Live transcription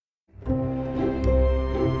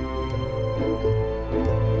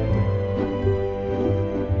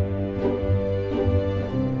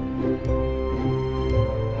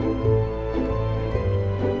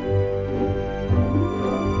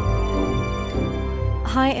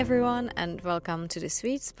Hi everyone, and welcome to the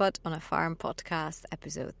Sweet Spud on a Farm podcast,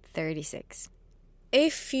 episode 36.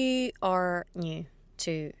 If you are new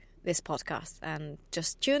to this podcast and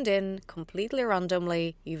just tuned in completely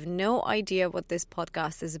randomly, you've no idea what this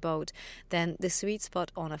podcast is about, then the Sweet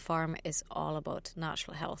Spot on a Farm is all about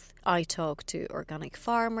natural health. I talk to organic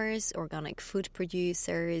farmers, organic food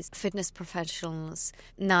producers, fitness professionals,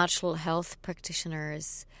 natural health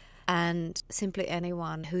practitioners, and simply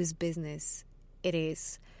anyone whose business it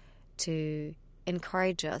is to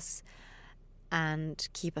encourage us and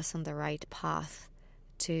keep us on the right path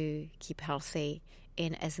to keep healthy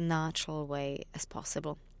in as natural way as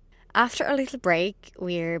possible. After a little break,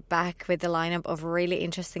 we're back with the lineup of really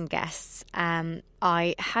interesting guests.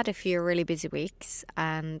 I had a few really busy weeks,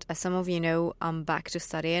 and as some of you know, I'm back to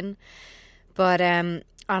studying. But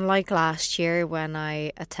unlike last year when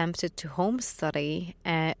I attempted to home study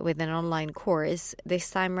with an online course, this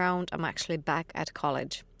time round I'm actually back at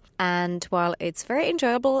college. And while it's very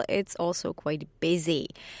enjoyable, it's also quite busy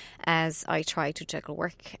as I try to juggle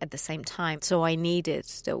work at the same time. So I needed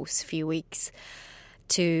those few weeks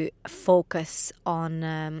to focus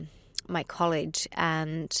on my college,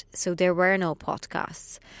 and so there were no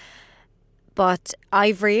podcasts. But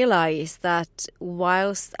I've realised that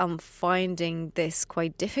whilst I'm finding this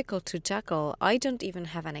quite difficult to juggle, I don't even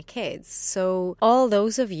have any kids. So all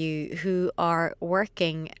those of you who are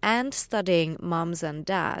working and studying mums and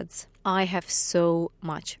dads, I have so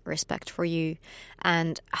much respect for you.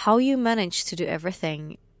 And how you manage to do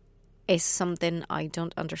everything is something I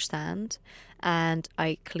don't understand. And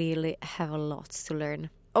I clearly have a lot to learn.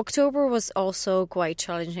 October was also quite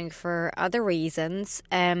challenging for other reasons.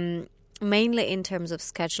 Mainly in terms of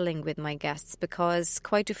scheduling with my guests, because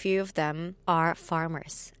quite a few of them are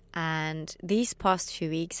farmers. And these past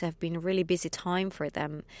few weeks have been a really busy time for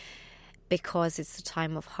them because it's the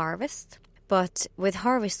time of harvest. But with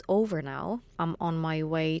harvest over now, I'm on my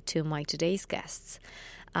way to my today's guests.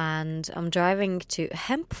 And I'm driving to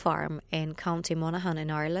Hemp Farm in County Monaghan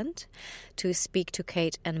in Ireland to speak to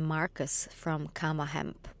Kate and Marcus from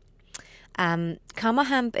Hemp.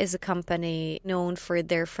 Hemp is a company known for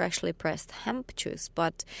their freshly pressed hemp juice,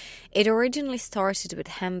 but it originally started with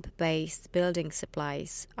hemp-based building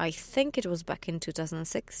supplies. I think it was back in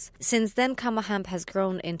 2006. Since then, Hemp has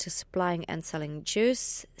grown into supplying and selling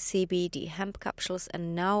juice, CBD hemp capsules,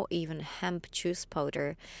 and now even hemp juice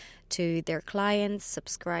powder to their clients,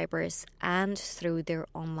 subscribers, and through their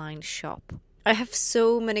online shop. I have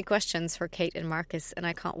so many questions for Kate and Marcus, and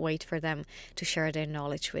I can't wait for them to share their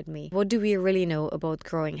knowledge with me. What do we really know about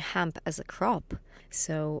growing hemp as a crop?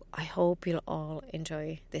 So I hope you'll all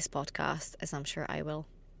enjoy this podcast, as I'm sure I will.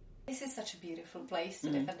 This is such a beautiful place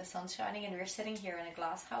to live, and the sun's shining, and we're sitting here in a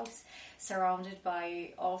glass house surrounded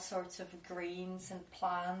by all sorts of greens and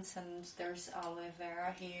plants, and there's aloe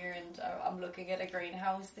vera here, and I'm looking at a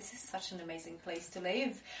greenhouse. This is such an amazing place to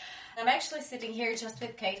live. I'm actually sitting here just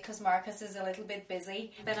with Kate because Marcus is a little bit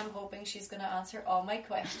busy. Then I'm hoping she's going to answer all my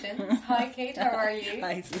questions. Hi Kate, how are you?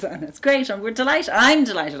 Hi Susanna, it's great. We're delighted. I'm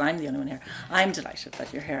delighted. I'm the only one here. I'm delighted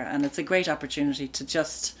that you're here, and it's a great opportunity to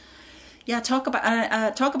just talk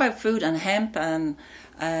about food and hemp and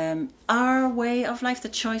our way of life, the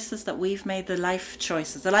choices that we've made, the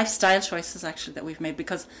lifestyle choices actually that we've made,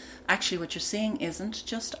 because actually what you're seeing isn't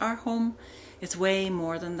just our home, it's way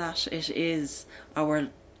more than that. It is our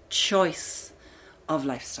choice of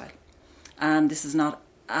lifestyle, and this is not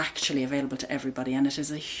actually available to everybody, and it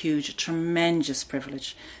is a huge, tremendous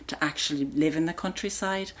privilege to actually live in the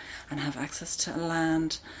countryside and have access to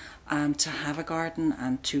land, to have a garden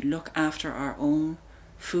and to look after our own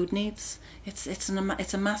food needs. It's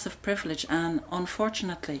a massive privilege, and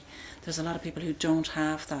unfortunately there's a lot of people who don't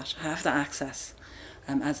have that access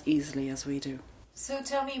as easily as we do. So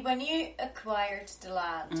tell me, when you acquired the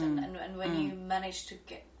land and when you managed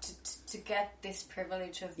to get this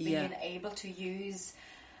privilege of being able to use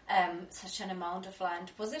such an amount of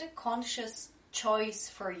land, was it a conscious choice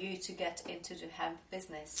for you to get into the hemp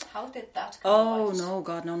business? How did that come about? Oh no,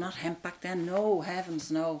 God, no, not hemp back then. No, heavens,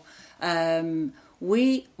 no.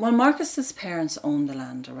 Marcus's parents owned the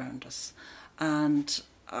land around us, and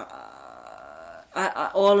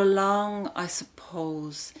all along, I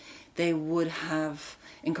suppose, they would have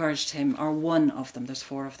encouraged him, or one of them, there's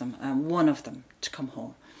four of them, one of them to come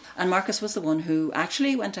home. And Marcus was the one who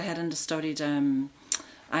actually went ahead and studied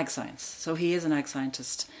ag science. So he is an ag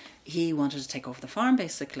scientist. He wanted to take over the farm,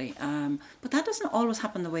 basically. But that doesn't always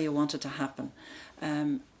happen the way you want it to happen.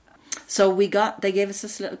 So they gave us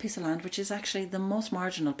this little piece of land, which is actually the most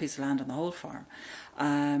marginal piece of land on the whole farm.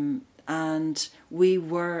 And we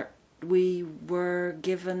were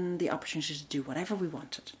given the opportunity to do whatever we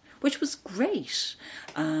wanted. which was great.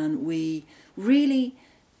 And we really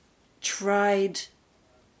tried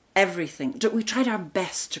everything. We tried our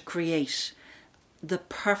best to create the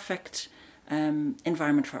perfect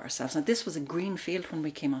environment for ourselves. Now, this was a green field when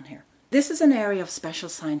we came on here. This is an area of special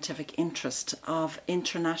scientific interest, of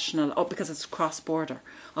international, because it's cross-border,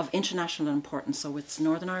 of international importance. So it's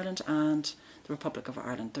Northern Ireland and the Republic of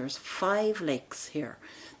Ireland. There's 5 lakes here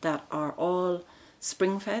that are all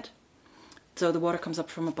spring-fed. So the water comes up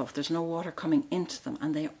from above. There's no water coming into them,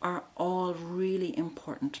 and they are all really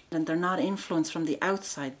important. And they're not influenced from the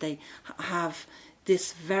outside. They have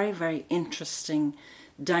this very, very interesting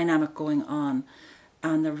dynamic going on,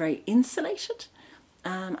 and they're very insulated.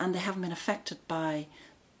 And they haven't been affected by,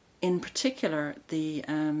 in particular, the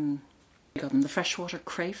freshwater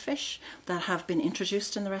crayfish that have been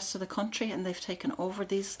introduced in the rest of the country, and they've taken over.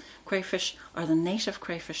 These crayfish are the native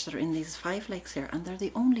crayfish that are in these 5 lakes here, and they're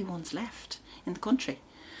the only ones left in the country.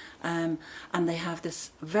 And they have this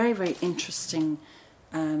very, very interesting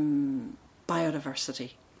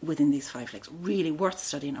biodiversity within these 5 lakes, really worth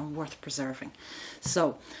studying and worth preserving.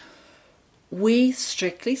 So we,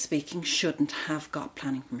 strictly speaking, shouldn't have got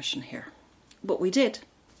planning permission here. But we did.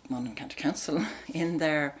 Monaghan County Council, in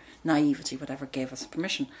their naivety, whatever, gave us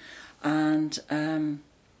permission. And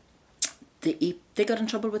they got in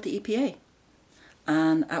trouble with the EPA.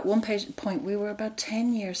 And at one point, we were about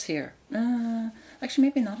 10 years here. Actually,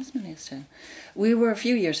 maybe not as many as 10. We were a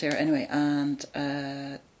few years here anyway. And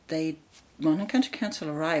Monaghan County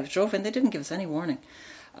Council drove in. They didn't give us any warning.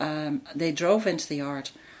 They drove into the yard,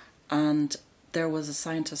 and there was a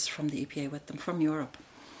scientist from the EPA with them, from Europe,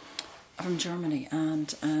 from Germany,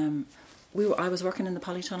 and I was working in the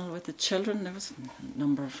polytunnel with the children. There was a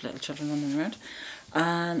number of little children running around,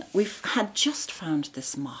 and we had just found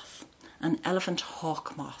this moth, an elephant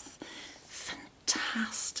hawk moth.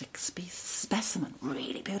 Fantastic specimen,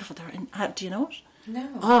 really beautiful. Do you know it? No.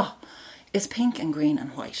 Oh, it's pink and green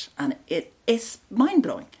and white, and it is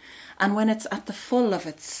mind-blowing. And when it's at the full of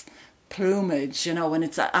its plumage, when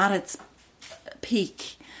it's at its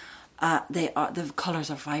peak, the colours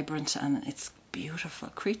are vibrant, and it's a beautiful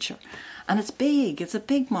creature. And it's big, it's a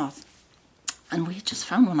big moth. And we had just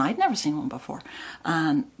found one. I'd never seen one before.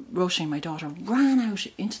 And Roisin, my daughter, ran out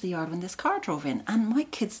into the yard when this car drove in, and my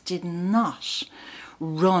kids did not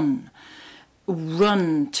run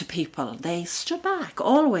to people. They stood back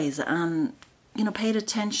always and paid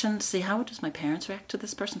attention to see, how does my parents react to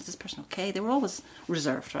this person? Is this person okay? They were always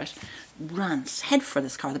reserved, right? Ran head for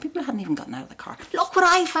this car. The people hadn't even gotten out of the car. Look what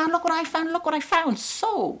I found, look what I found, look what I found.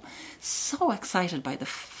 So excited by the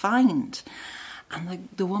find. And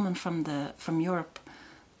the woman from Europe,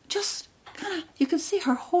 just you could see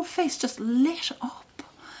her whole face just lit up.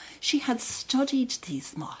 She had studied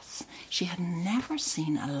these moths. She had never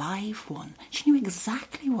seen a live one. She knew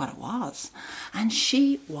exactly what it was. And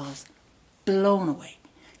she was blown away,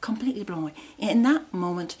 completely blown away. In that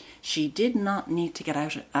moment, she did not need to get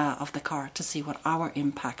out of the car to see what our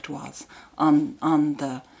impact was on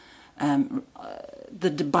the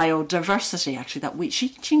biodiversity. Actually,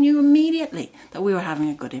 she knew immediately that we were having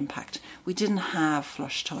a good impact. We didn't have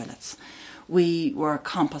flush toilets. We were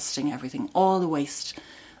composting everything. All the waste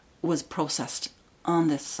was processed on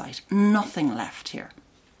this site. Nothing left here.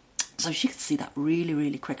 So she could see that really,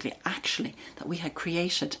 really quickly, actually, that we had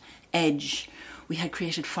created edge. We had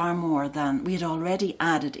created far more than we had already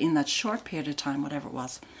added in that short period of time, whatever it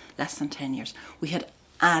was, less than 10 years. We had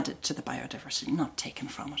added to the biodiversity, not taken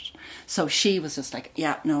from it. So she was just like,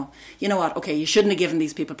 yeah, no, you know what, okay, you shouldn't have given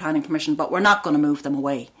these people planning permission, but we're not going to move them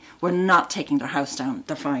away. We're not taking their house down.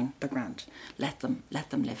 They're fine, they're grand. Let them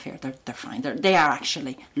live here. They're fine. They are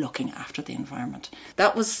actually looking after the environment.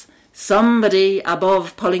 That was somebody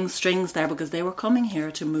above pulling strings there, because they were coming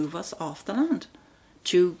here to move us off the land,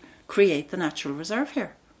 to create the natural reserve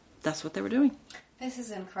here. That's what they were doing. This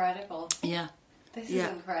is incredible. Yeah. This is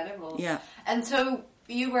incredible. Yeah. And so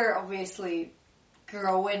you were obviously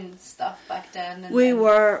growing stuff back then. And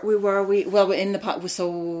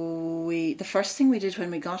the first thing we did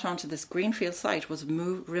when we got onto this greenfield site was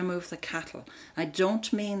remove the cattle. I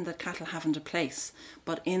don't mean that cattle haven't a place,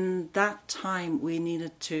 but in that time we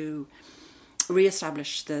needed to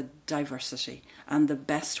re-establish the diversity, and the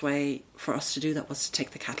best way for us to do that was to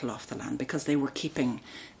take the cattle off the land, because a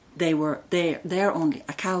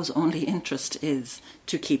cow's only interest is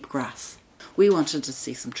to keep grass. We wanted to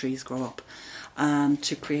see some trees grow up and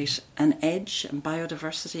to create an edge and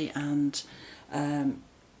biodiversity and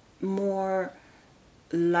more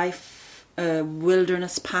life,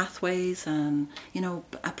 wilderness pathways, and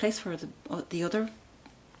a place for the other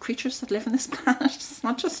creatures that live on this planet. It's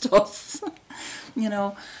not just us, you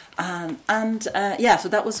know. So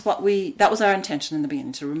that was our intention in the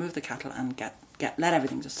beginning, to remove the cattle and let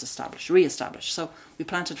everything just re-establish. So we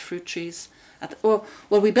planted fruit trees.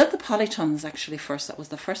 We built the polytons actually first. That was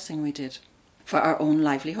the first thing we did for our own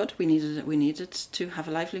livelihood. We needed to have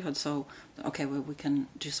a livelihood. So we can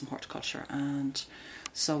do some horticulture, and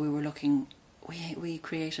so we were looking. We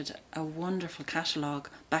created a wonderful catalogue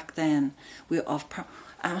back then.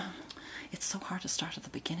 It's so hard to start at the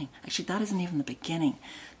beginning. Actually, that isn't even the beginning.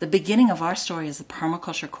 The beginning of our story is the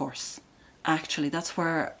permaculture course. Actually, that's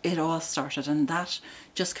where it all started, and that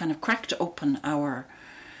just kind of cracked open our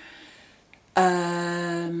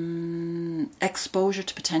exposure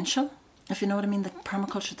to potential, if you know what I mean. The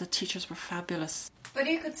permaculture, the teachers were fabulous. But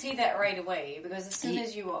you could see that right away, because as soon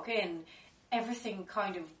as you walk in, everything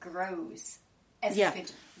kind of grows as if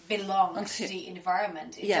it belongs to the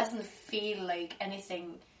environment. It doesn't feel like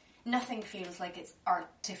anything. Nothing feels like it's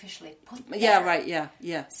artificially put there. Yeah, right,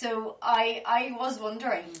 yeah. So I was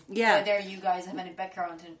wondering whether you guys have any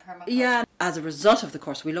background in permaculture. Yeah, as a result of the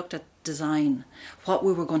course, we looked at design, what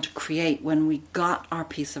we were going to create when we got our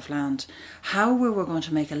piece of land, how we were going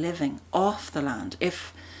to make a living off the land,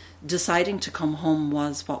 if deciding to come home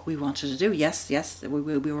was what we wanted to do. Yes, we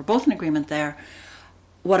were both in agreement there.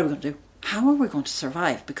 What are we going to do? How are we going to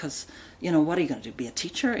survive? Because, you know, what are you going to do? Be a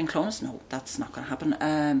teacher in Clonus? No, that's not going to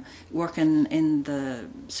happen. Working in the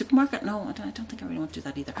supermarket? No, I don't think I really want to do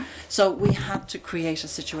that either. So we had to create a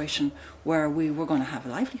situation where we were going to have a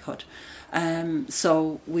livelihood.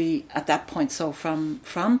 So we, at that point, from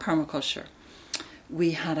permaculture,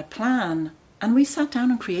 we had a plan, and we sat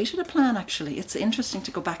down and created a plan, actually. It's interesting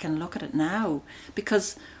to go back and look at it now,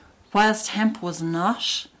 because whilst hemp was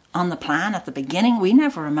not on the plan at the beginning, we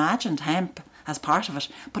never imagined hemp as part of it,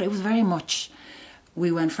 but it was very much,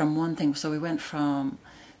 we went from one thing. So we went from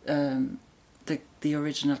the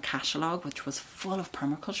original catalogue, which was full of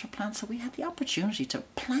permaculture plants, so we had the opportunity to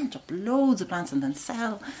plant up loads of plants and then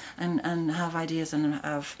sell and have ideas and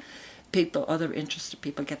have other interested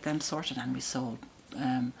people, get them sorted. And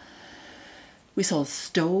we sold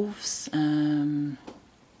stoves,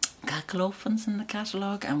 cackle ovens in the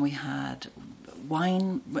catalogue, and we had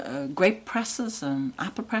wine, grape presses and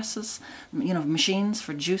apple presses, you know, machines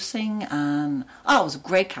for juicing, and it was a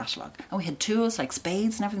great catalogue. And we had tools like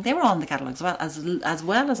spades and everything. They were all in the catalogue as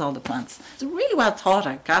well as all the plants. It's a really well thought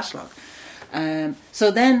out catalogue. So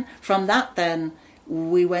then from that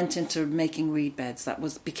we went into making reed beds. That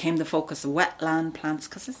became the focus of wetland plants,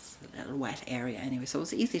 because it's a little wet area anyway, so it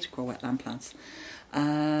was easy to grow wetland plants.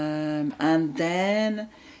 And then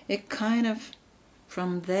it kind of,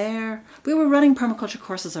 from there, we were running permaculture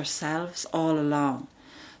courses ourselves all along.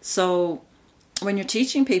 So when you're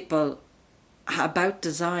teaching people about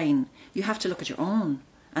design, you have to look at your own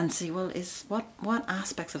and see, well, what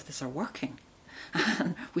aspects of this are working?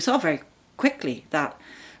 And we saw very quickly that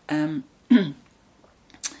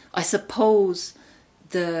I suppose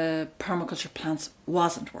the permaculture plants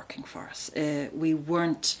wasn't working for us. We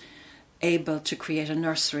weren't able to create a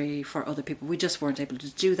nursery for other people. We just weren't able to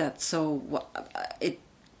do that. So it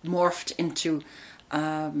morphed into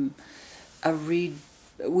a reed.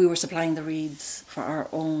 We were supplying the reeds for our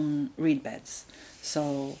own reed beds.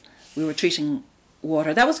 So we were treating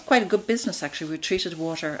water. That was quite a good business, actually. We treated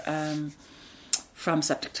water from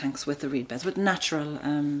septic tanks with the reed beds, with natural,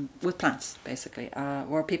 with plants, basically,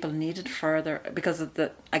 where people needed further, because of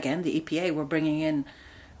the EPA were bringing in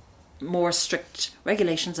more strict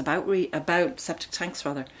regulations about septic tanks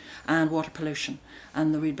and water pollution,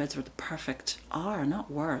 and the reed beds were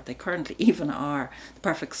they currently even are the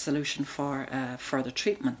perfect solution for further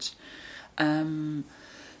treatment.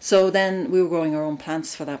 So then we were growing our own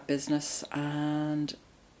plants for that business, and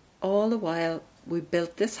all the while we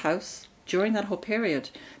built this house. During that whole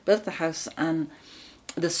period, built the house, and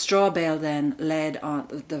the straw bale then led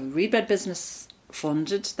on. The reed bed business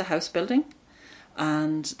funded the house building.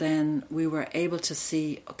 And then we were able to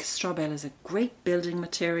see, straw bale is a great building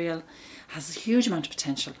material, has a huge amount of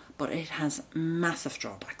potential, but it has massive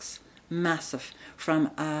drawbacks. Massive.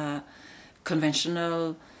 From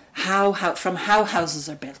conventional, how houses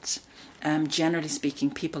are built. Generally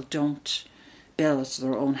speaking, people don't build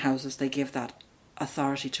their own houses. They give that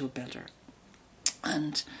authority to a builder.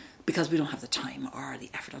 And because we don't have the time or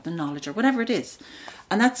the effort or the knowledge or whatever it is.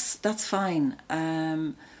 And that's fine.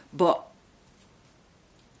 But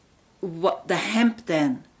what the hemp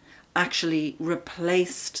then actually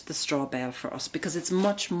replaced the straw bale for us, because it's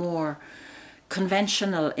much more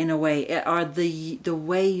conventional in a way, or the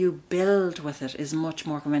way you build with it is much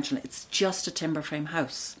more conventional. It's just a timber frame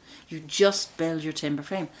house. You just build your timber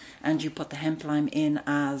frame and you put the hemp lime in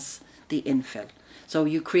as the infill. So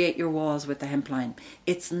you create your walls with the hemp lime.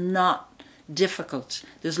 It's not difficult.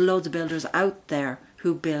 There's loads of builders out there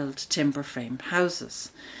who build timber frame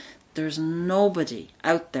houses. There's nobody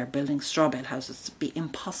out there building straw bale houses. It'd be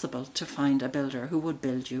impossible to find a builder who would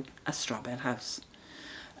build you a straw bale house.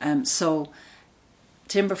 So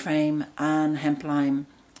timber frame and hemp lime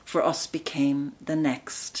for us became the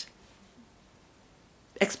next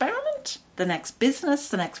experiment, the next business,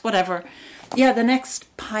 the next whatever. Yeah, the next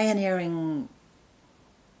pioneering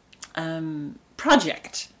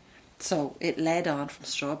project. So it led on from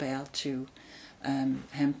straw bale to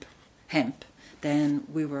hemp. Then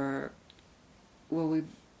we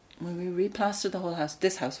replastered the whole house,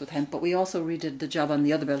 this house with hemp, but we also redid the job on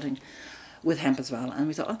the other building with hemp as well. And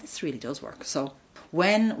we thought, this really does work. So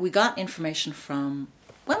when we got information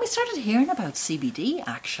when we started hearing about CBD,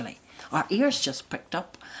 actually, our ears just pricked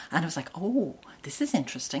up. And it was like, oh, this is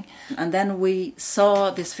interesting. And then we saw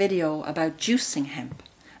this video about juicing hemp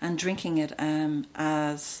and drinking it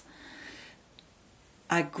as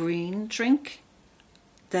a green drink,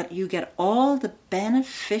 that you get all the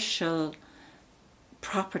beneficial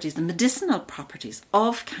properties, the medicinal properties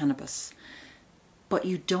of cannabis, but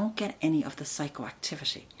you don't get any of the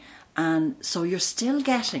psychoactivity. And so you're still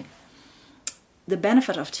getting the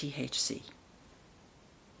benefit of THC,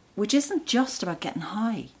 which isn't just about getting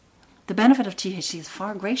high. The benefit of THC is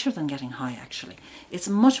far greater than getting high, actually. It's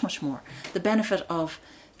much, much more. The benefit of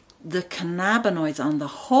the cannabinoids on the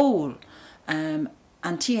whole, and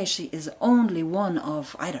THC is only one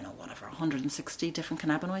of, 160 different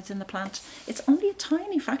cannabinoids in the plant. It's only a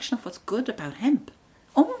tiny fraction of what's good about hemp.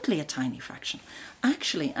 Only a tiny fraction,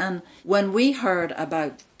 actually. And when we heard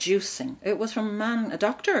about juicing, it was from a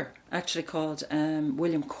doctor actually called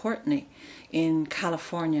William Courtney in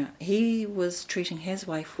California. He was treating his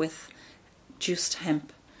wife with juiced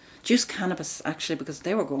cannabis, actually, because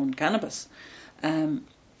they were growing cannabis.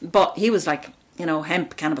 But he was like,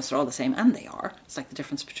 hemp, cannabis are all the same, and they are. It's like the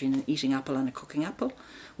difference between an eating apple and a cooking apple.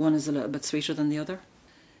 One is a little bit sweeter than the other.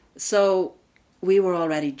 So we were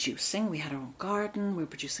already juicing. We had our own garden. We were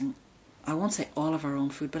producing, I won't say all of our own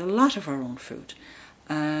food, but a lot of our own food.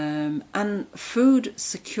 And food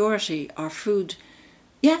security, food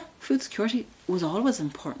security was always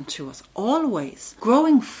important to us. Always.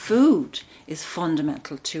 Growing food is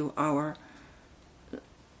fundamental to our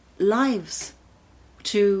lives.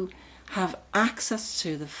 To have access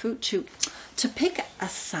to the food, to pick a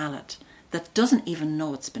salad that doesn't even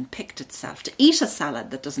know it's been picked itself, to eat a salad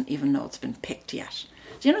that doesn't even know it's been picked yet.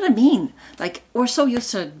 Do you know what I mean? Like, we're so used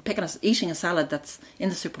to eating a salad that's in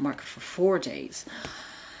the supermarket for 4 days,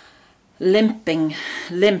 limp,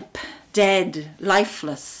 dead,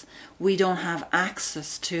 lifeless. We don't have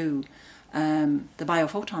access to the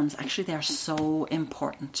biophotons. Actually, they're so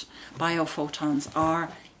important. Biophotons are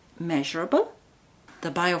measurable. The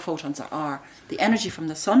biophotons are the energy from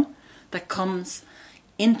the sun that comes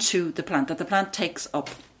into the plant, that the plant takes up.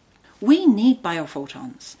 We need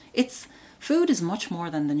biophotons. Food is much more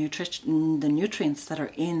than the nutrients that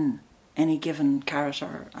are in any given carrot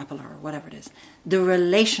or apple or whatever it is. The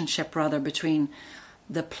relationship, rather, between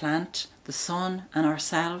the plant, the sun, and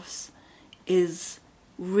ourselves is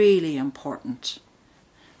really important.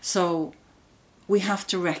 So we have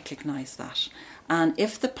to recognize that. And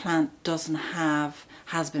if the plant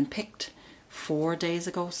has been picked 4 days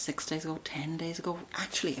ago, 6 days ago, 10 days ago,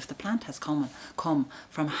 actually, if the plant has come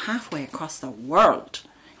from halfway across the world,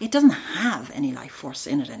 it doesn't have any life force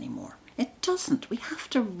in it anymore. It doesn't. We have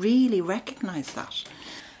to really recognize that.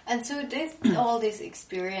 And so all this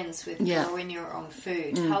experience with growing your own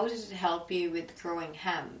food, how did it help you with growing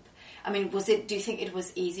hemp? I mean, do you think it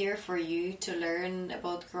was easier for you to learn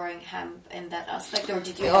about growing hemp in that aspect, or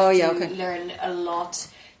did you have to learn a lot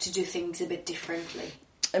to do things a bit differently?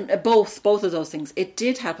 Both of those things. It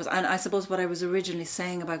did help us. And I suppose what I was originally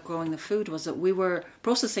saying about growing the food was that we were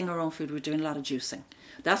processing our own food. We were doing a lot of juicing.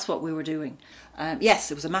 That's what we were doing. Yes,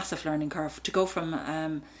 it was a massive learning curve. To go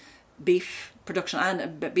from beef production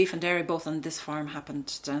and beef and dairy both on this farm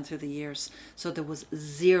happened down through the years. So there was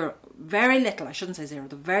very little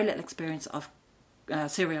experience of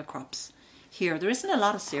cereal crops here. There isn't a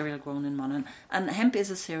lot of cereal grown in Monaghan, and hemp is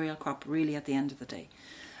a cereal crop really at the end of the day.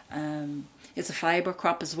 It's a fibre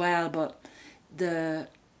crop as well, but the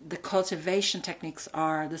cultivation techniques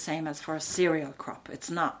are the same as for a cereal crop. It's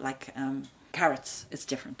not like carrots. It's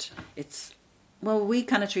different. We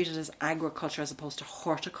kind of treat it as agriculture as opposed to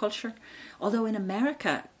horticulture. Although in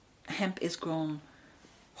America, hemp is grown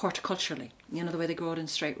horticulturally. You know, the way they grow it in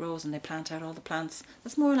straight rows and they plant out all the plants.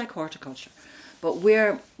 That's more like horticulture. But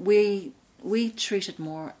we treat it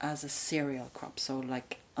more as a cereal crop. So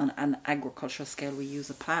like on an agricultural scale, we use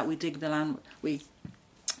a plough, we dig the land, we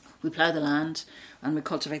plough the land and we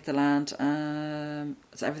cultivate the land.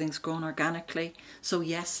 So everything's grown organically. So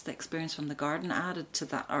yes, the experience from the garden added to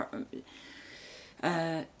that.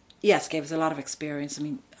 Yes, gave us a lot of experience. I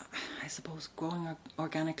mean, I suppose growing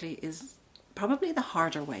organically is probably the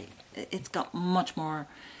harder way. It's got much more,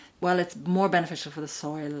 well, it's more beneficial for the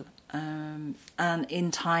soil, and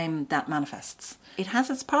in time that manifests. It has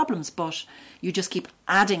its problems, but you just keep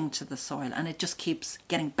adding to the soil and it just keeps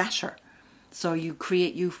getting better. So you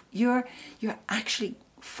create, you're actually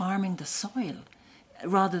farming the soil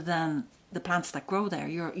rather than the plants that grow there.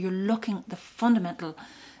 You're looking, the fundamental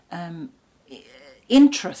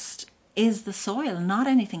interest is the soil, not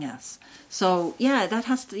anything else. So yeah,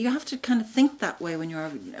 you have to kind of think that way when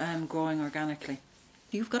you're growing organically.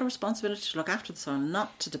 You've got a responsibility to look after the soil,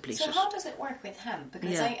 not to deplete it. So how does it work with hemp?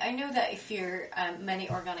 Because Yeah. I know that if you're many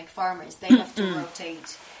organic farmers, they have to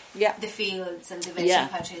rotate the fields and the veggie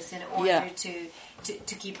patches in order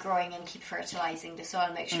to keep growing and keep fertilising the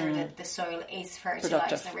soil, make sure that the soil is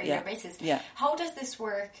fertilised on a regular basis. Yeah. How does this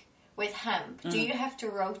work with hemp? Do you have to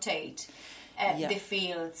rotate the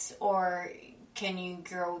fields, or can you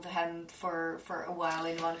grow the hemp for a while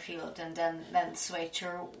in one field and then switch,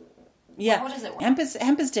 or how does it work?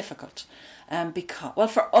 Hemp is difficult because, well,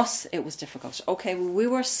 for us it was difficult. Okay, we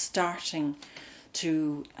were starting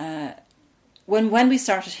to when we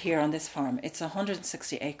started here on this farm, it's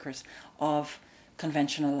 160 acres of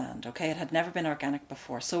conventional land. Okay, it had never been organic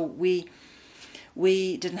before, so we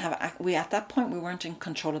didn't have at that point we weren't in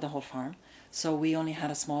control of the whole farm. So we only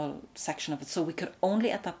had a small section of it. So we could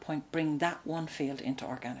only at that point bring that one field into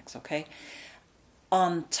organics, okay?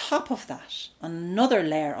 On top of that, another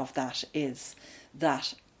layer of that is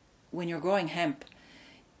that when you're growing hemp,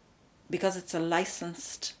 because it's a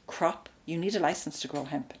licensed crop, you need a license to grow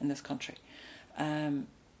hemp in this country.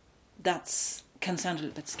 That's can sound a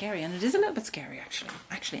little bit scary, and it is a little bit scary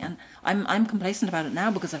actually, and I'm complacent about it now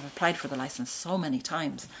because I've applied for the license so many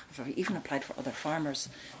times. I've even applied for other farmers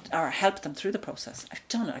or helped them through the process. I've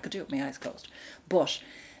done it. I could do it with my eyes closed, but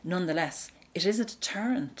nonetheless it is a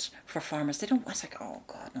deterrent for farmers. They don't, it's like, oh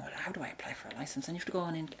God, no, how do I apply for a license? And you have to go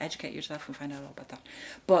and educate yourself and find out all about that.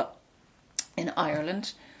 But in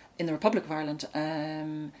Ireland, in the Republic of Ireland,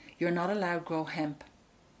 you're not allowed to grow hemp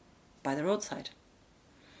by the roadside.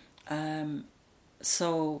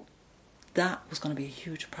 So that was going to be a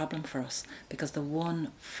huge problem for us because the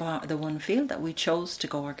one field that we chose to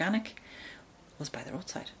go organic was by the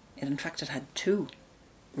roadside. In fact, it had 2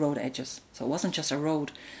 road edges. So it wasn't just a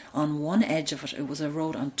road on one edge of it, it was a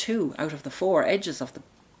road on 2 out of the 4 edges of the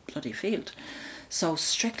bloody field. So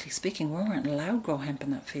strictly speaking, we weren't allowed to grow hemp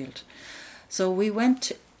in that field. So we went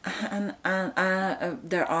to, and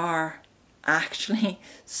there are actually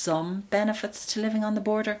some benefits to living on the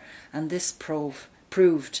border, and this proved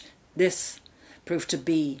to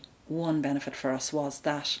be one benefit for us, was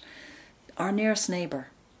that our nearest neighbour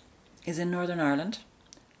is in Northern Ireland.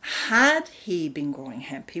 Had he been growing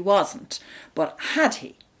hemp, he wasn't, but had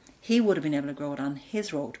he would have been able to grow it on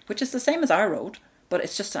his road, which is the same as our road, but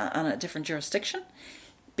it's just on a different jurisdiction,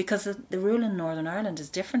 because the rule in Northern Ireland is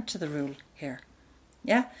different to the rule here.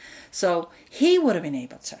 Yeah, so he would have been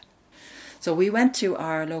able to. So we went to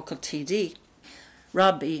our local TD.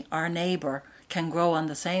 Robbie, our neighbour, can grow on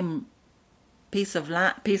the same piece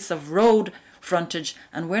of road frontage,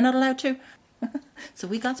 and we're not allowed to. So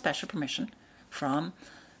we got special permission from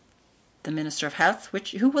the Minister of Health,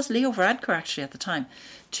 who was Leo Varadkar actually at the time,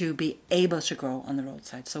 to be able to grow on the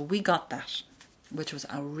roadside. So we got that, which was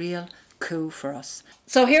a real coup for us.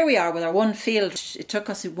 So here we are with our one field. It took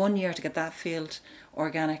us 1 year to get that field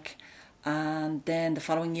organic, and then the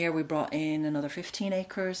following year we brought in another 15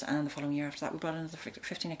 acres, and the following year after that we brought in another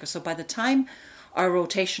 15 acres. So by the time our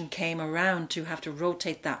rotation came around to have to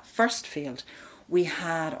rotate that first field, we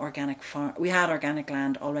had organic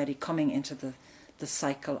land already coming into the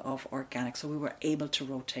cycle of organic, so we were able to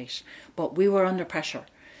rotate. But we were under pressure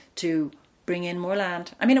to bring in more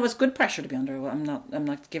land. I mean, it was good pressure to be under. I'm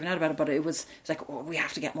not giving out about it, but it's like, oh, we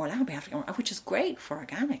have to get more land. We have to get more, which is great for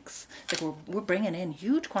organics. Like we're bringing in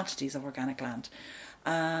huge quantities of organic land,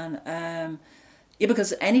 and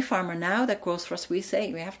because any farmer now that grows for us, we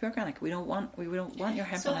say we have to be organic. We don't want your hemp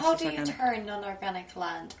unless it's organic. So how do you turn non-organic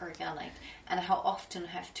land organic, and how often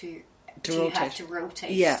do you have to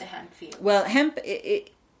rotate the hemp field? Well, hemp,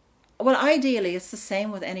 ideally, it's the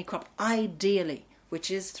same with any crop. Ideally,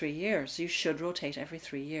 which is 3 years, you should rotate every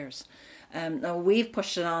 3 years. Now we've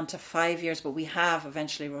pushed it on to 5 years, but we have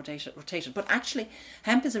eventually rotated. But actually,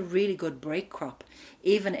 hemp is a really good break crop,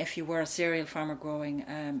 even if you were a cereal farmer growing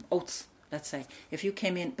oats, let's say. If you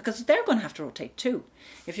came in, because they're going to have to rotate too.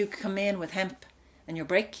 If you come in with hemp in your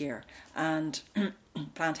break year and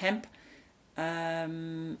plant hemp,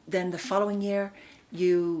 then the following year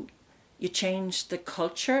you change the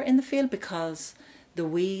culture in the field because the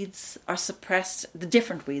weeds are suppressed, the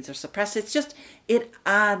different weeds are suppressed. It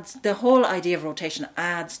adds, the whole idea of rotation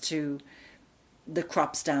adds to the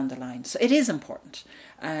crops down the line. So it is important.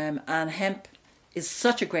 And hemp is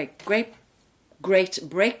such a great break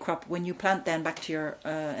crop when you plant then back to your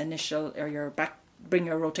initial, or bring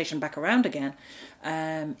your rotation back around again.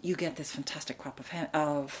 You get this fantastic crop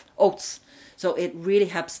of oats. So it really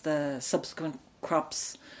helps the subsequent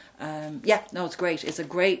crops. It's great.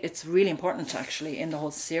 It's really important actually in the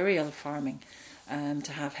whole cereal farming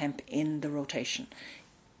to have hemp in the rotation.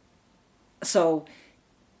 So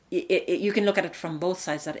you can look at it from both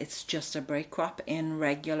sides, that it's just a break crop in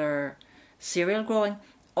regular cereal growing,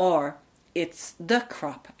 or it's the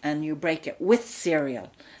crop and you break it with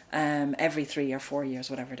cereal every 3 or 4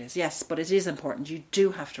 years, whatever it is. Yes, but it is important. You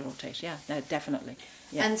do have to rotate. Yeah, definitely.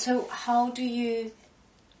 Yeah. And so how do you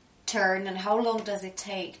turn, and how long does it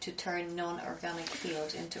take to turn non-organic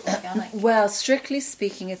field into organic? Well, strictly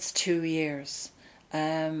speaking, it's 2 years.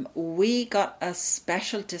 We got a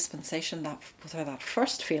special dispensation for that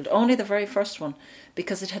first field, only the very first one,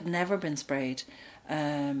 because it had never been sprayed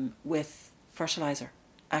with fertilizer,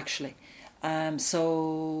 actually.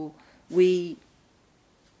 So we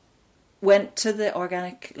went to the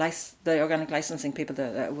organic licensing people.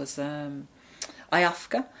 That was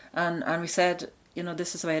IOFCA, and we said,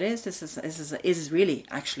 this is the way it is. This is really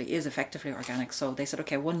actually is effectively organic. So they said,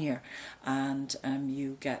 okay, 1 year, and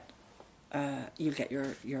you'll get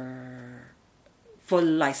your full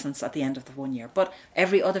license at the end of the 1 year. But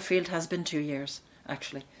every other field has been 2 years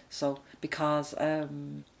actually. So because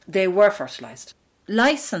they were fertilized.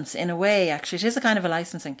 License, in a way, actually, it is a kind of a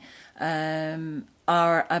licensing,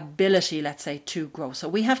 our ability, let's say, to grow. So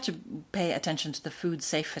we have to pay attention to the food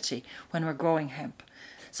safety when we're growing hemp.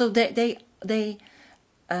 So they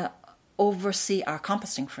oversee our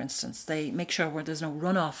composting, for instance. They make sure there's no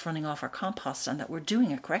runoff running off our compost and that we're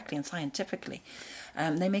doing it correctly and scientifically.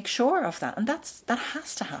 They make sure of that, and that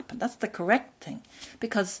has to happen. That's the correct thing,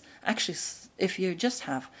 because actually, if you just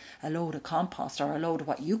have a load of compost, or a load of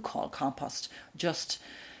what you call compost, just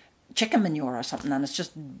chicken manure or something, and it's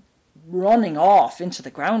just running off into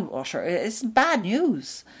the groundwater, it's bad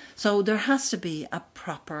news. So there has to be a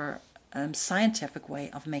proper scientific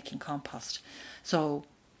way of making compost. So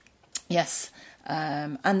yes,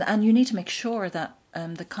 and you need to make sure that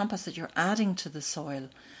the compost that you're adding to the soil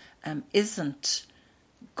isn't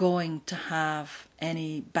going to have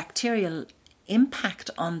any bacterial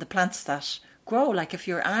impact on the plants that grow. Like if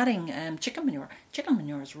you're adding chicken manure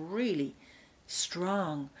is really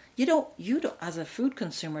strong. You don't as a food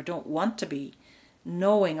consumer don't want to be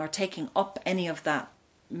knowing or taking up any of that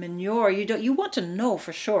manure. You want to know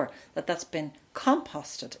for sure that that's been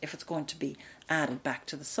composted if it's going to be added back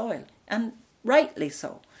to the soil, and rightly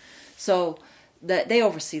so. So they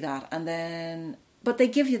oversee that, but they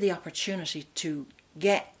give you the opportunity to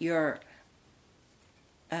get your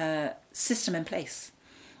system in place,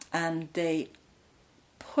 and they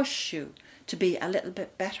push you to be a little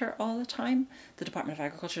bit better all the time. The Department of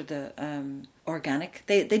Agriculture, the organic,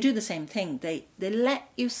 they do the same thing. They let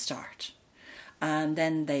you start, and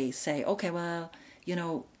then they say, okay, well,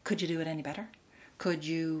 could you do it any better? Could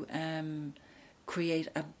you create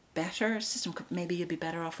a better system? Maybe you'd be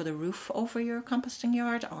better off with a roof over your composting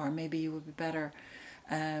yard, or maybe you would be better.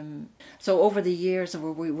 So over the years,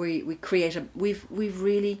 we've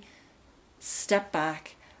really stepped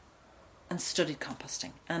back and studied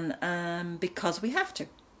composting, and because we have to,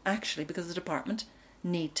 actually, because the department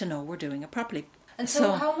need to know we're doing it properly. And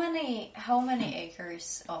so how many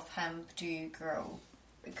acres of hemp do you grow?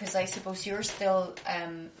 Because I suppose you're still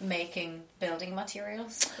making building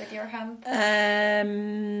materials with your hemp.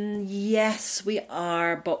 Yes, we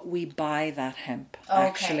are, but we buy that hemp. Okay.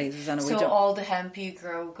 Actually, Susanna, so all the hemp you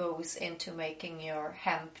grow goes into making your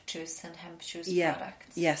hemp juice and hemp juice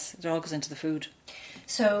products. Yes, it all goes into the food.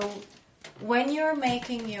 So when you're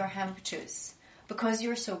making your hemp juice, because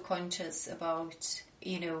you're so conscious about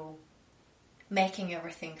making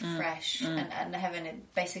everything fresh and having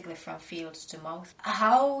it basically from field to mouth.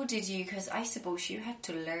 How did you, because I suppose you had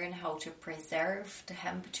to learn how to preserve the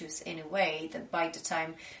hemp juice in a way that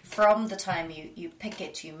from the time you pick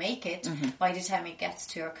it, you make it, by the time it gets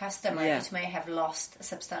to your customer, it may have lost a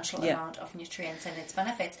substantial amount of nutrients and its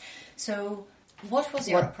benefits. So what was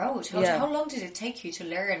your approach? How long did it take you to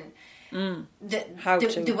learn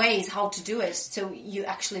the ways how to do it, so you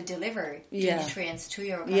actually deliver the nutrients to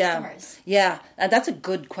your customers? Yeah, and that's a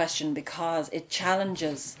good question, because it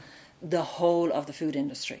challenges the whole of the food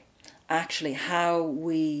industry. Actually, how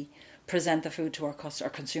we present the food to our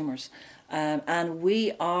consumers, and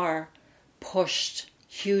we are pushed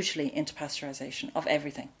hugely into pasteurization of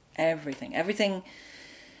everything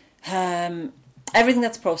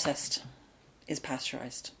that's processed is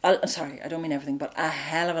pasteurized. Sorry, I don't mean everything, but a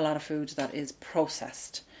hell of a lot of food that is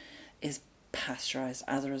processed is pasteurized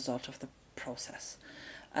as a result of the process.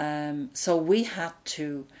 So we had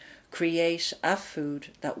to create a food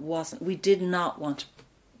that we did not want to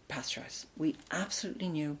pasteurize. We absolutely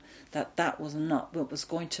knew that was not what was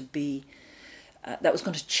going to be, that was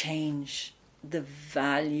going to change the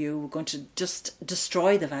value, going to just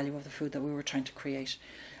destroy the value of the food that we were trying to create.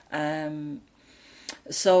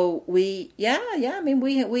 So we the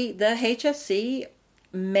HSC,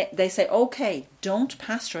 they say, okay, don't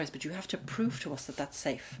pasteurize, but you have to prove to us that that's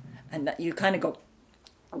safe. And that you kind of go,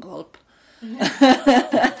 gulp.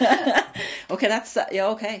 Okay, that's,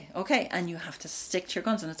 okay. And you have to stick to your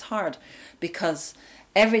guns, and it's hard, because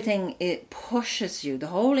everything, it pushes you, the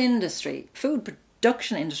whole industry, food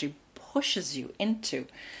production industry pushes you into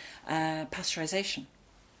pasteurization,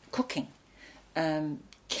 cooking,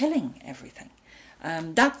 killing everything.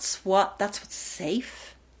 That's what's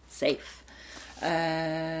safe.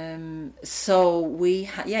 So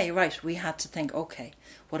you're right. We had to think, okay,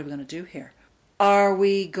 what are we going to do here? Are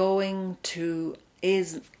we going to,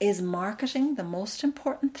 is marketing the most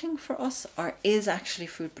important thing for us, or is actually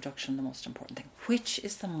food production the most important thing? Which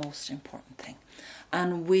is the most important thing?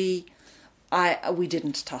 And we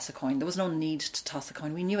didn't toss a coin. There was no need to toss a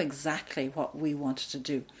coin. We knew exactly what we wanted to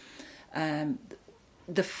do.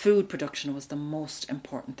 The food production was the most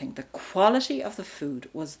important thing. The quality of the food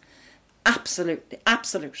was absolute.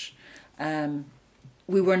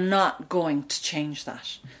 We were not going to change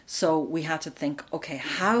that. So we had to think, okay,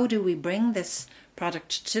 how do we bring this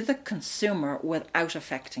product to the consumer without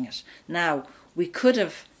affecting it? Now, we could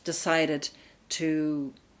have decided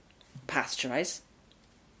to pasteurize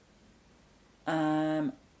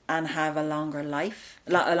and have a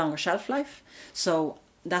longer shelf life. So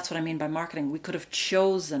that's what I mean by marketing. We could have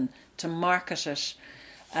chosen to market it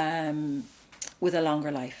with a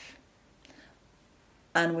longer life.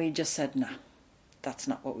 And we just said, no, that's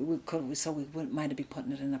not what we could. So we might have been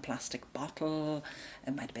putting it in a plastic bottle.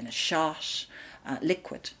 It might have been a shot,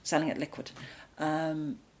 liquid, selling it liquid,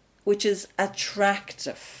 which is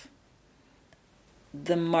attractive.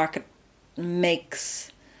 The market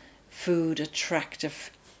makes food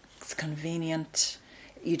attractive. It's convenient.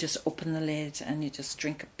 You just open the lid and you just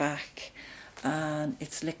drink it back, and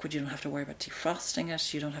it's liquid. You don't have to worry about defrosting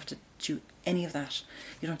it. You don't have to do any of that.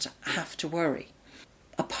 You don't have to worry.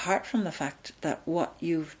 Apart from the fact that what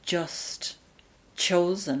you've just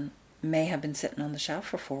chosen may have been sitting on the shelf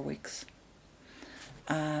for 4 weeks.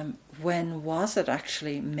 When was it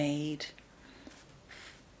actually made?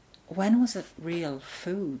 When was it real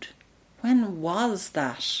food? When was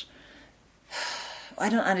that? I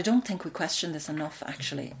don't think we question this enough,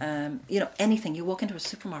 actually. Anything, you walk into a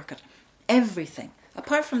supermarket, everything,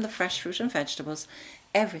 apart from the fresh fruit and vegetables,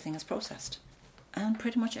 everything is processed. And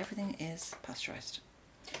pretty much everything is pasteurized.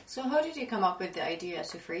 So how did you come up with the idea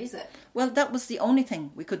to freeze it? Well, that was the only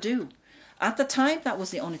thing we could do. At the time, that was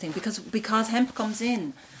the only thing, because hemp comes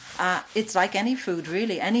in. It's like any food,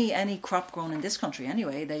 really. Any crop grown in this country,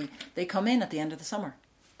 anyway, they come in at the end of the summer.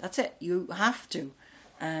 That's it. You have to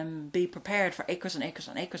be prepared for acres and acres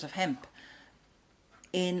and acres of hemp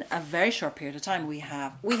in a very short period of time. We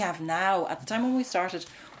have now, at the time when we started,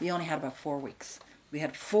 we only had about 4 weeks. We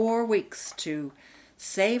had 4 weeks to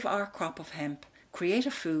save our crop of hemp, create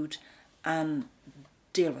a food, and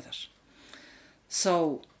deal with it.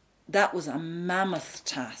 So that was a mammoth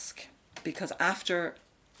task, because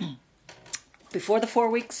before the 4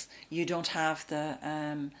 weeks, you don't have the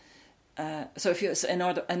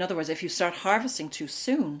in other words, if you start harvesting too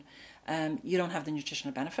soon, you don't have the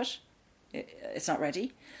nutritional benefit. It's not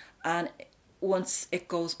ready, and once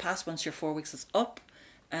your 4 weeks is up,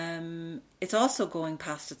 it's also going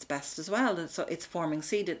past its best as well. So it's forming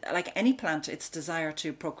seed. Like any plant, its desire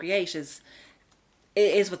to procreate is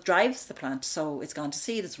what drives the plant. So it's gone to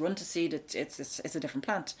seed. It's run to seed. It's a different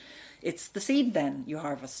plant. It's the seed then you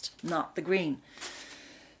harvest, not the green.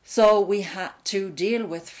 So we had to deal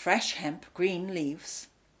with fresh hemp, green leaves.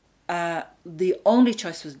 The only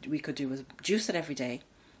choice we could do was juice it every day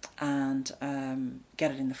and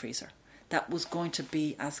get it in the freezer. That was going to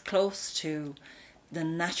be as close to the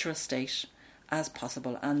natural state as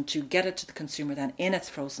possible, and to get it to the consumer then in its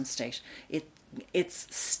frozen state. It's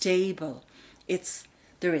stable.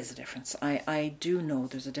 There is a difference. I do know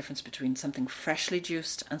there's a difference between something freshly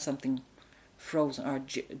juiced and something frozen, or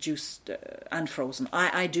juiced and frozen.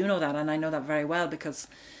 I do know that, and I know that very well, because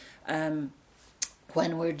when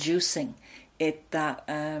we're juicing it, that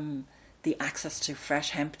the access to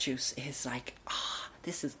fresh hemp juice is like,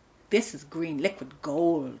 this is green liquid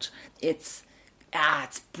gold. It's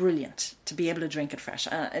brilliant to be able to drink it fresh,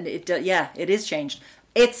 and it is changed.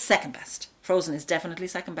 It's second best. Frozen is definitely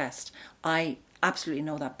second best. I absolutely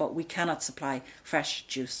know that, but we cannot supply fresh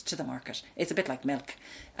juice to the market. It's a bit like milk.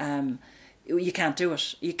 You can't do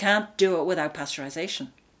it. You can't do it without pasteurisation.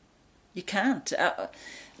 You can't.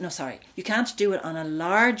 You can't do it on a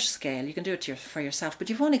large scale. You can do it for yourself, but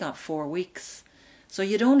you've only got 4 weeks. So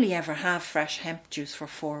you'd only ever have fresh hemp juice for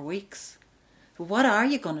 4 weeks. So what are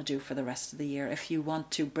you going to do for the rest of the year if you want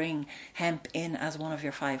to bring hemp in as one of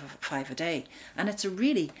your five a day? And it's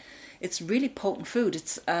really potent food.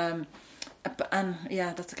 It's and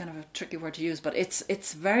yeah, that's a kind of a tricky word to use, but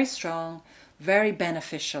it's very strong, very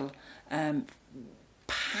beneficial,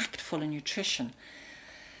 packed full of nutrition.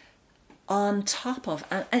 On top of,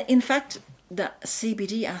 and in fact, the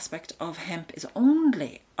CBD aspect of hemp is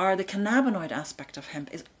only, or the cannabinoid aspect of hemp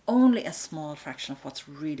is only a small fraction of what's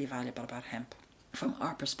really valuable about hemp from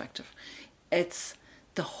our perspective. It's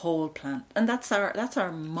the whole plant, and that's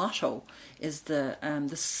our motto: is the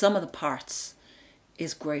sum of the parts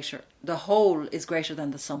is greater. The whole is greater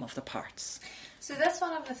than the sum of the parts. So that's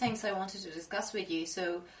one of the things I wanted to discuss with you.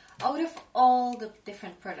 So out of all the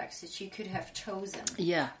different products that you could have chosen,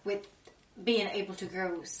 with being able to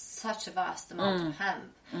grow such a vast amount of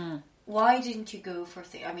hemp, why didn't you go for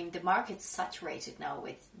the market's saturated now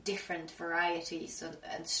with different varieties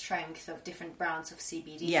and strength of different brands of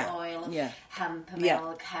CBD oil, hemp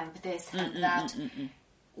milk, hemp this, hemp that.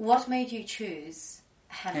 What made you choose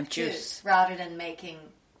hemp juice rather than making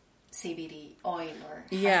CBD oil or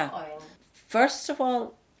hemp oil? First of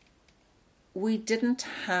all, we had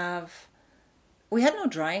no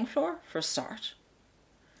drying floor for a start.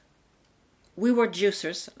 We were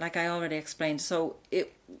juicers, like I already explained. So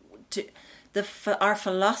our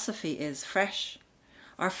philosophy is fresh.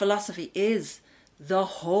 Our philosophy is the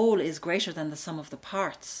whole is greater than the sum of the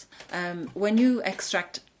parts. When you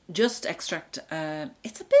extract, it's a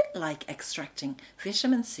bit like extracting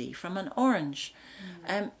vitamin C from an orange.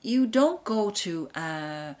 You don't go to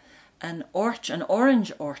an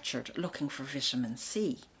orange orchard looking for vitamin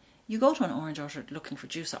C. You go to an orange orchard looking for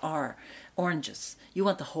juice or oranges. You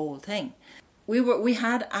want the whole thing. We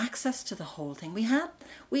had access to the whole thing.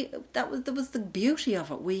 That was the beauty of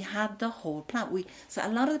it. We had the whole plant. So a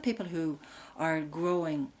lot of the people who are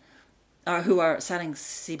growing or who are selling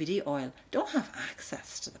CBD oil don't have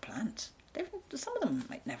access to the plant. Some of them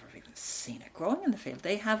might never have even seen it growing in the field.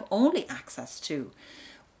 They have only access to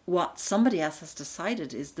what somebody else has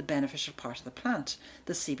decided is the beneficial part of the plant,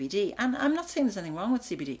 the CBD. And I'm not saying there's anything wrong with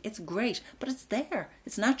CBD. It's great, but it's there.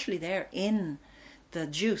 It's naturally there in the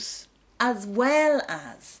juice, as well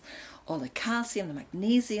as all the calcium, the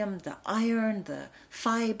magnesium, the iron, the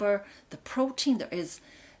fibre, the protein. There is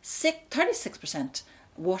 36%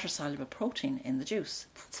 water-soluble protein in the juice.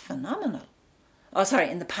 That's phenomenal. Oh, sorry,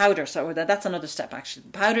 in the powder. So that's another step, actually.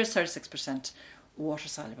 The powder is 36%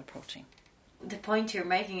 water-soluble protein. The point you're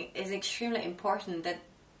making is extremely important, that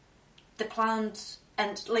the plant,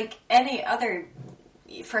 and like any other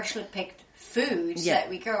freshly picked food that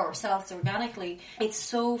we grow ourselves organically, it's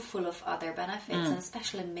so full of other benefits, and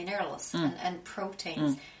especially minerals and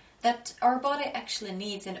proteins that our body actually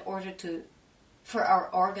needs in order for our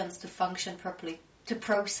organs to function properly, to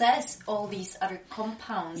process all these other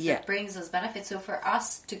compounds that brings us benefits. So for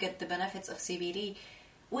us to get the benefits of CBD,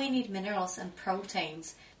 we need minerals and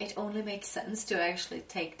proteins. It only makes sense to actually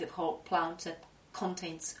take the whole plant that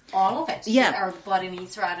contains all of it that our body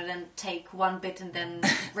needs, rather than take one bit and then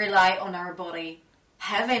rely on our body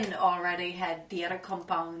having already had the other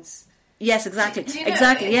compounds. Yes, exactly. Do you know,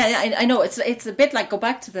 exactly. Yeah, I know. It's a bit like, go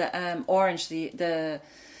back to the orange. The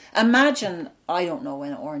imagine, I don't know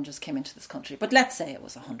when oranges came into this country, but let's say it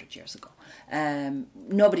was 100 years ago.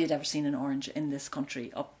 Nobody had ever seen an orange in this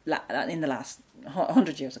country in the last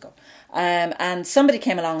 100 years ago. And somebody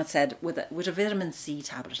came along and said, with a vitamin C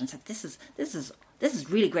tablet, and said, this is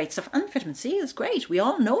really great stuff. And vitamin C is great. We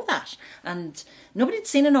all know that. And nobody had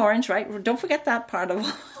seen an orange, right? Don't forget that part of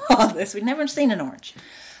all this. We'd never seen an orange.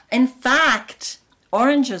 In fact,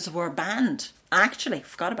 oranges were banned. Actually,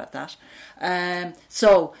 forgot about that.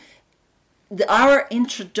 So our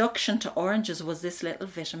introduction to oranges was this little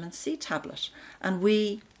vitamin C tablet. And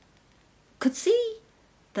we could see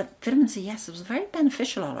that vitamin C, yes, it was very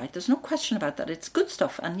beneficial, all right. There's no question about that. It's good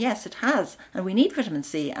stuff. And yes, it has. And we need vitamin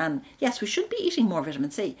C. And yes, we should be eating more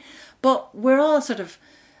vitamin C. But we're all sort of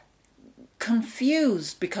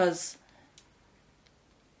confused because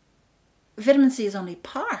vitamin C is only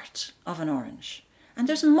part of an orange. And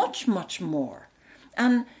there's much, much more.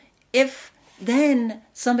 And if then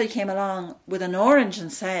somebody came along with an orange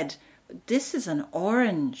and said, this is an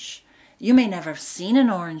orange. You may never have seen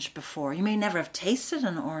an orange before. You may never have tasted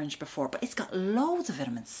an orange before, but it's got loads of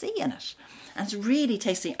vitamin C in it. And it's really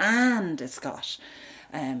tasty. And it's got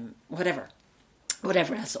whatever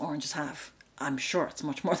else oranges have. I'm sure it's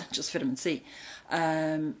much more than just vitamin C.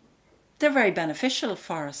 They're very beneficial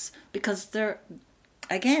for us because they're,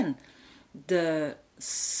 again, the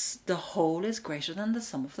whole is greater than the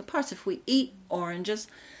sum of the parts. If we eat oranges,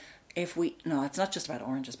 it's not just about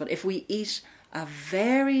oranges, but if we eat a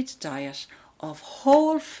varied diet of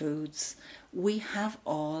whole foods, we have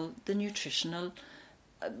all the nutritional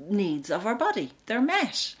needs of our body. They're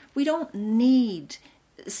met. We don't need...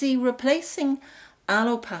 See, replacing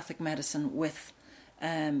allopathic medicine with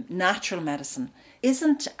natural medicine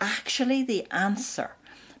isn't actually the answer,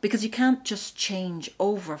 because you can't just change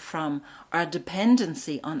over from our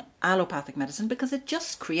dependency on allopathic medicine, because it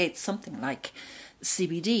just creates something like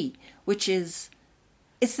CBD, which is...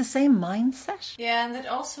 It's the same mindset. Yeah, and it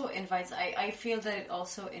also invites, I feel that it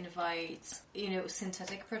also invites,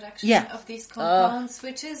 synthetic production of these compounds,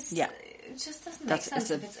 which is, it just doesn't make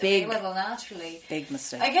sense if it's available naturally. Big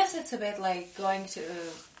mistake. I guess it's a bit like going to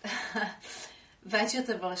a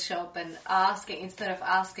vegetable shop and asking, instead of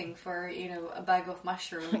asking for, a bag of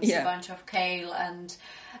mushrooms, a bunch of kale and...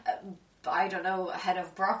 I don't know, a head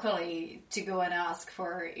of broccoli, to go and ask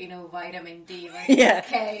for, vitamin D, vitamin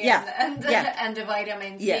K, and the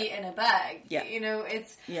vitamin C in a bag. Yeah.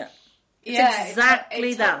 It's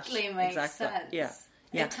exactly it that. Totally makes sense. Yeah.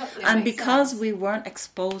 Totally and makes because sense. we weren't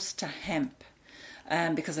exposed to hemp,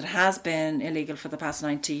 because it has been illegal for the past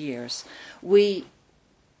 90 years, we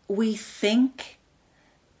think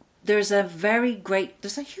there's a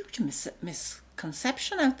huge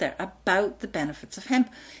misconception out there about the benefits of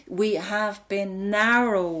hemp. We have been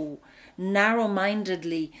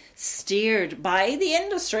narrow-mindedly steered by the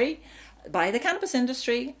industry, by the cannabis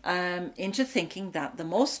industry, into thinking that the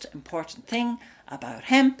most important thing about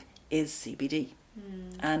hemp is CBD.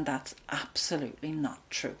 And that's absolutely not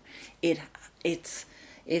true. It's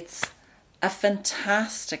a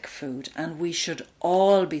fantastic food, and we should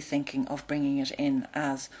all be thinking of bringing it in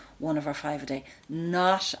as one of our 5 a day,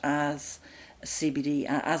 not as CBD,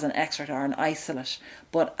 as an extract or an isolate,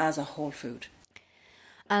 but as a whole food.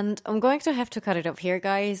 And I'm going to have to cut it off here,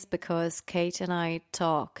 guys, because Kate and I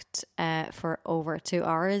talked for over 2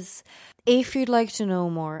 hours. If you'd like to know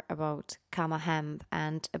more about Kama Hemp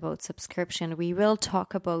and about subscription, we will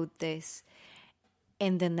talk about this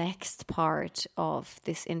in the next part of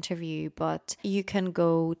this interview, but you can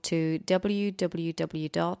go to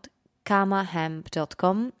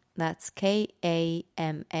www.kamahemp.com. That's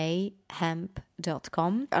KAMA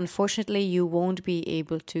hemp.com. Unfortunately, you won't be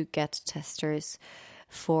able to get testers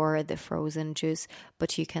for the frozen juice,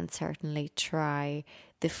 but you can certainly try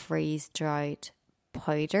the freeze-dried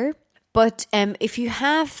powder. But if you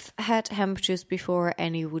have had hemp juice before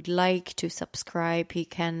and you would like to subscribe, you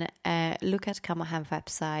can look at Kama Hemp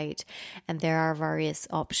website, and there are various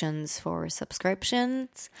options for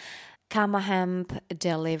subscriptions. Kama Hemp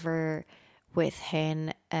deliver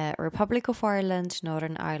within Republic of Ireland,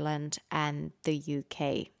 Northern Ireland and the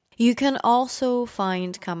UK. You can also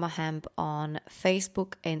find Kama Hemp on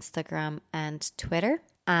Facebook, Instagram and Twitter.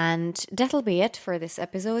 And that'll be it for this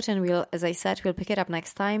episode, and we'll pick it up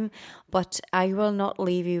next time, but I will not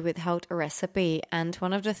leave you without a recipe. And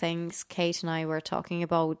one of the things Kate and I were talking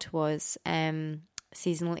about was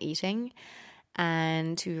seasonal eating,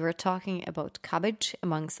 and we were talking about cabbage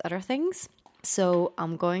amongst other things. So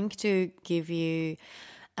I'm going to give you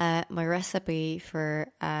my recipe for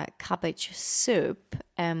cabbage soup,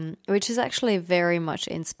 which is actually very much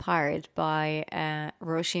inspired by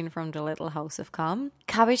Roisin from the Little House of Calm.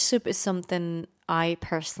 Cabbage soup is something I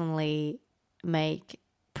personally make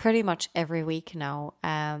pretty much every week now,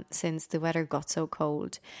 since the weather got so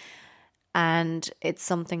cold. And it's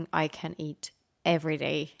something I can eat every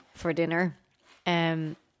day for dinner.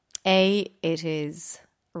 It is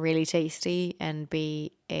really tasty, and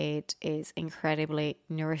B, it is incredibly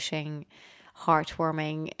nourishing,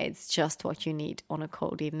 heartwarming. It's just what you need on a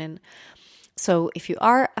cold evening. So if you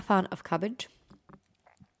are a fan of cabbage,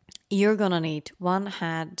 you're gonna need 1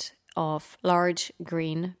 head of large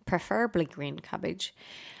green, preferably green cabbage,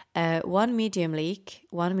 1 medium leek,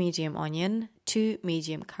 1 medium onion, 2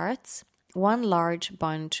 medium carrots, 1 large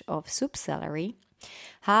bunch of soup celery,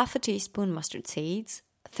 half a teaspoon mustard seeds,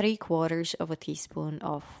 3/4 of a teaspoon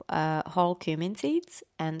of whole cumin seeds,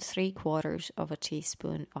 and 3/4 of a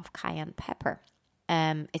teaspoon of cayenne pepper.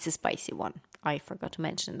 It's a spicy one. I forgot to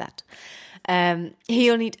mention that.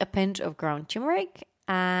 You'll need a pinch of ground turmeric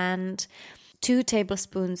and 2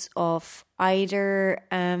 tablespoons of either,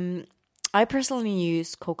 I personally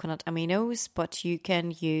use coconut aminos, but you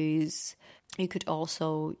could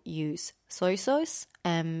also use soy sauce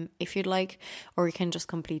if you'd like, or you can just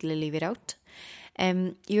completely leave it out.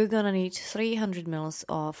 You're gonna need 300 ml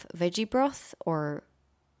of veggie broth or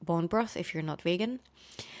bone broth if you're not vegan.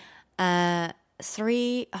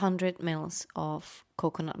 300 ml of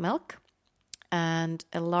coconut milk, and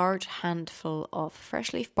a large handful of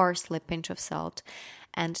fresh leaf parsley, pinch of salt,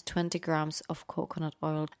 and 20 grams of coconut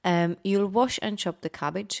oil. You'll wash and chop the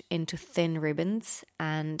cabbage into thin ribbons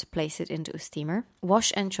and place it into a steamer.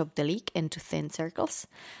 Wash and chop the leek into thin circles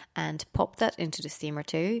and pop that into the steamer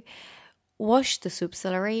too. Wash the soup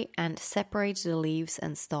celery and separate the leaves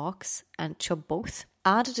and stalks and chop both.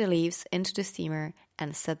 Add the leaves into the steamer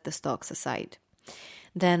and set the stalks aside.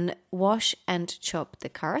 Then wash and chop the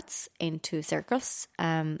carrots into circles.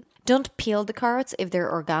 Don't peel the carrots if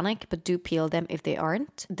they're organic, but do peel them if they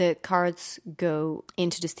aren't. The carrots go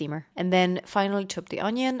into the steamer. And then finally chop the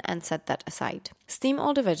onion and set that aside. Steam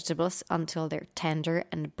all the vegetables until they're tender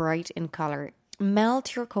and bright in color.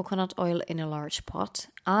 Melt your coconut oil in a large pot.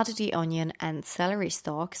 Add the onion and celery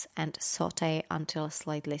stalks and saute until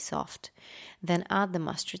slightly soft. Then add the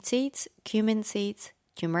mustard seeds, cumin seeds,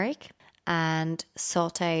 turmeric, and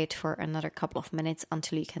saute it for another couple of minutes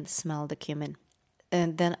until you can smell the cumin.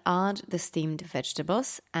 And then add the steamed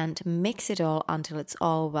vegetables and mix it all until it's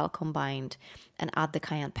all well combined, and add the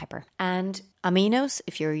cayenne pepper and aminos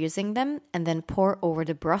if you're using them, and then pour over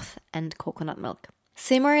the broth and coconut milk.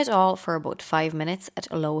 Simmer it all for about 5 minutes at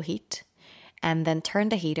a low heat, and then turn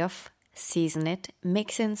the heat off, season it,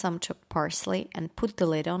 mix in some chopped parsley and put the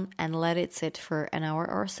lid on and let it sit for an hour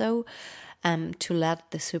or so to let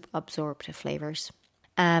the soup absorb the flavors.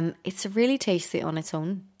 It's really tasty on its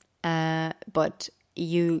own, but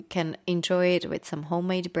you can enjoy it with some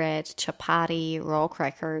homemade bread, chapati, raw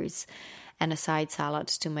crackers, and a side salad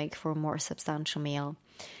to make for a more substantial meal.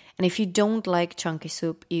 And if you don't like chunky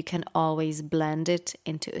soup, you can always blend it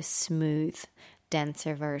into a smooth,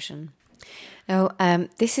 denser version. Now,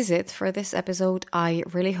 this is it for this episode. I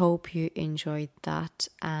really hope you enjoyed that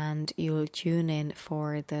and you'll tune in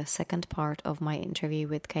for the second part of my interview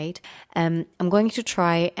with Kate. I'm going to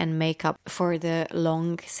try and make up for the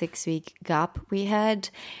long 6-week gap we had,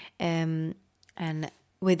 and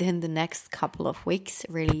within the next couple of weeks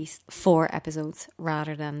release 4 episodes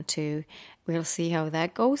rather than 2. We'll see how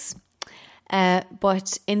that goes.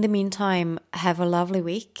 But in the meantime, have a lovely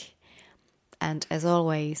week. And as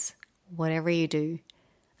always, whatever you do,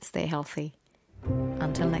 stay healthy.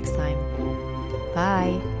 Until next time.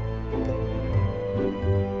 Bye.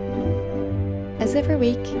 As every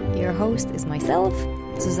week, your host is myself,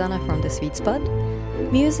 Susanna from The Sweet Spud.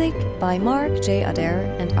 Music by Mark J. Adair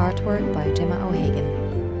and artwork by Gemma O'Hagan.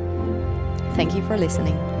 Thank you for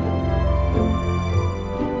listening.